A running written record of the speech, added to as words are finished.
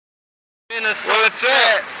Minnesota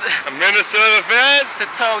Feds. A Minnesota Feds? The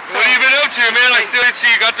toe. What have you been up to, man? I still see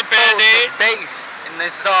you got the Band-Aid. Base, and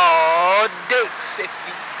it's all dates. If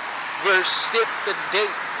you worship the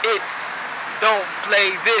date, it's don't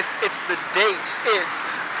play this. It's the dates. It's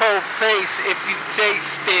pro-face if you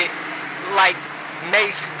taste it like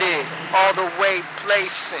Mace did. All the way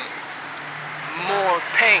placing more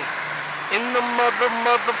paint in the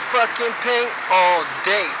motherfucking paint all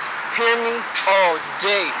day. Hear me? All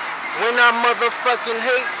day. When I motherfucking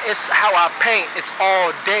hate, it's how I paint. It's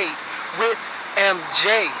all day with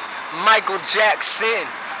MJ, Michael Jackson,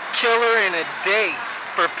 killer in a day.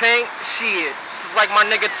 For paint, shit. It's like my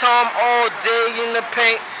nigga Tom all day in the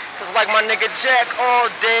paint. It's like my nigga Jack all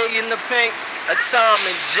day in the paint. A Tom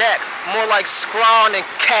and Jack, more like Scrawn and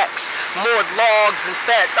Cax, more logs and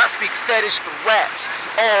fats. I speak fetish for rats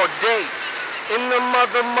all day. In the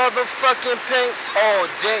motherfucking paint all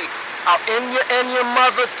day. Out in your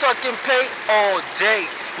mother tucking paint all day,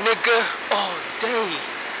 nigga, all day.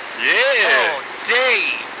 Yeah. All day.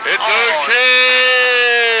 It's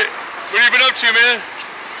okay. What have you been up to, man?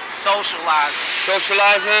 Socializing.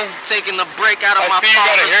 Socializing? Taking a break out of my I see you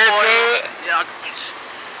got a haircut. Yeah.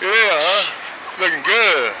 Yeah, huh? Looking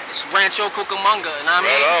good. It's Rancho Cucamonga, you know what I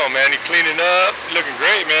mean? Right on, man. You cleaning up. You looking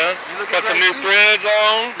great, man. You looking got great some new too? threads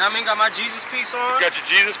on. You know what I mean? Got my Jesus piece on. You got your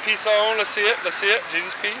Jesus piece on. Let's see it. Let's see it.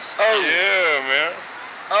 Jesus piece. Oh. Yeah, man.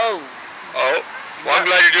 Oh. Oh. Well, I'm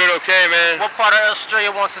glad you're doing okay, man. What part of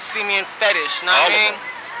Australia wants to see me in fetish, you know what I mean?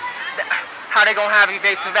 How they gonna have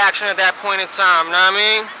evasive action at that point in time, you know what I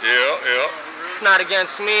mean? Yeah, yeah. It's not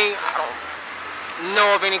against me. I don't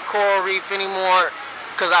know of any coral reef anymore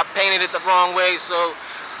because I painted it the wrong way. So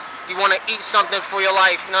if you want to eat something for your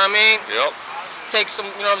life, you know what I mean? Yep. Take some,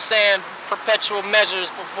 you know what I'm saying, perpetual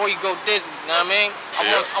measures before you go dizzy, you know what I mean?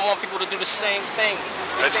 I want people to do the same thing.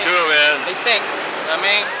 That's cool, man. They think, you know what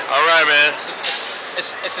I mean? All right, man.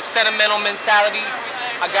 It's a sentimental mentality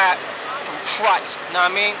I got from Christ, you know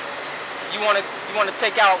what I mean? You want to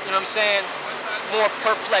take out, you know what I'm saying, more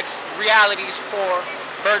perplex realities for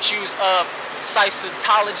virtues of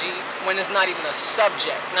psychology when it's not even a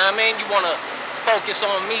subject. You know what I mean? You want to focus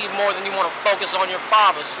on me more than you want to focus on your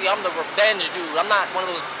father. See, I'm the revenge dude. I'm not one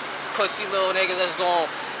of those pussy little niggas that's going to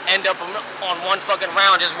end up on one fucking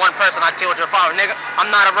round, just one person. I killed your father, nigga. I'm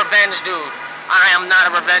not a revenge dude. I am not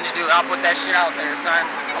a revenge dude. I'll put that shit out there, son.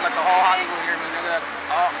 I'll let the whole Hollywood hear me, nigga.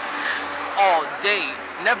 All day.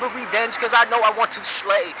 Never revenge because I know I want to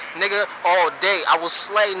slay, nigga, all day. I will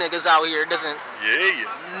slay niggas out here. It doesn't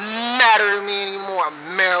matter to me anymore. I'm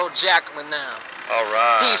Meryl Jacqueline now. All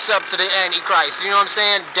right. Peace up to the Antichrist. You know what I'm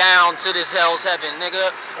saying? Down to this hell's heaven,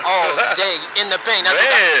 nigga. All day in the paint. That's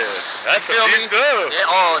that's some deep stuff. Yeah,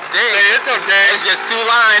 all day. Say it's okay. It's just 2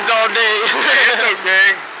 lines all day. Say it's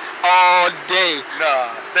okay. All day.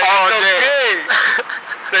 Nah. Say all it's day. okay.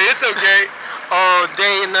 Say it's okay. All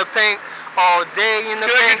day in the paint. All day in the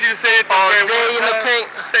paint. Can I get you to say it's okay? All day in the paint.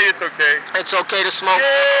 Say it's okay. It's okay to smoke.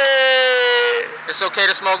 Yay! It's okay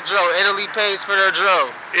to smoke dro. Italy pays for their dro.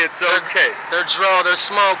 It's okay. Their dro, their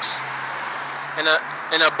smokes, in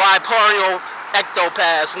a bipolar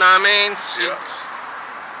ectopath. Know what I mean? See,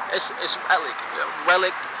 yeah. It's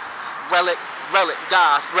relic,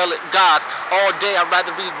 goth. All day I'd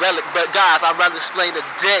rather be relic, but goth I'd rather display the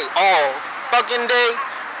day. All fucking day.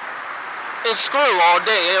 It's screw all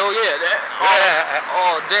day, hell yeah.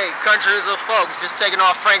 All day. Countries of folks just taking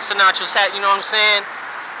off Frank Sinatra's hat, you know what I'm saying?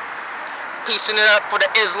 Piecing it up for the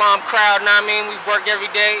Islam crowd, know what I mean? We work every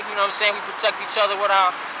day, you know what I'm saying? We protect each other with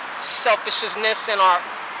our selfishness and our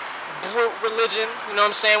brute religion, you know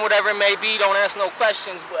what I'm saying? Whatever it may be, don't ask no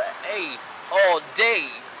questions, but hey, all day.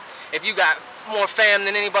 If you got more fam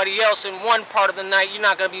than anybody else in one part of the night, you're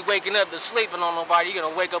not going to be waking up to sleeping on nobody. You're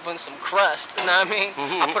going to wake up in some crust, you know what I mean?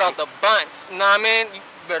 I put out the bunts, you know what I mean? You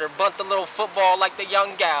better bunt the little football like the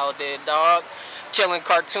young gal did, dog. Killing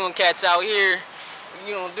cartoon cats out here.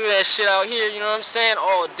 You don't do that shit out here, you know what I'm saying?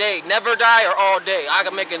 All day. Never die or all day? I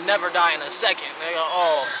can make it never die in a second, nigga.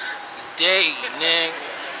 All day,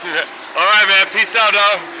 nigga. All right, man. Peace out,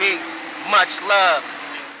 dog. Peace. Much love.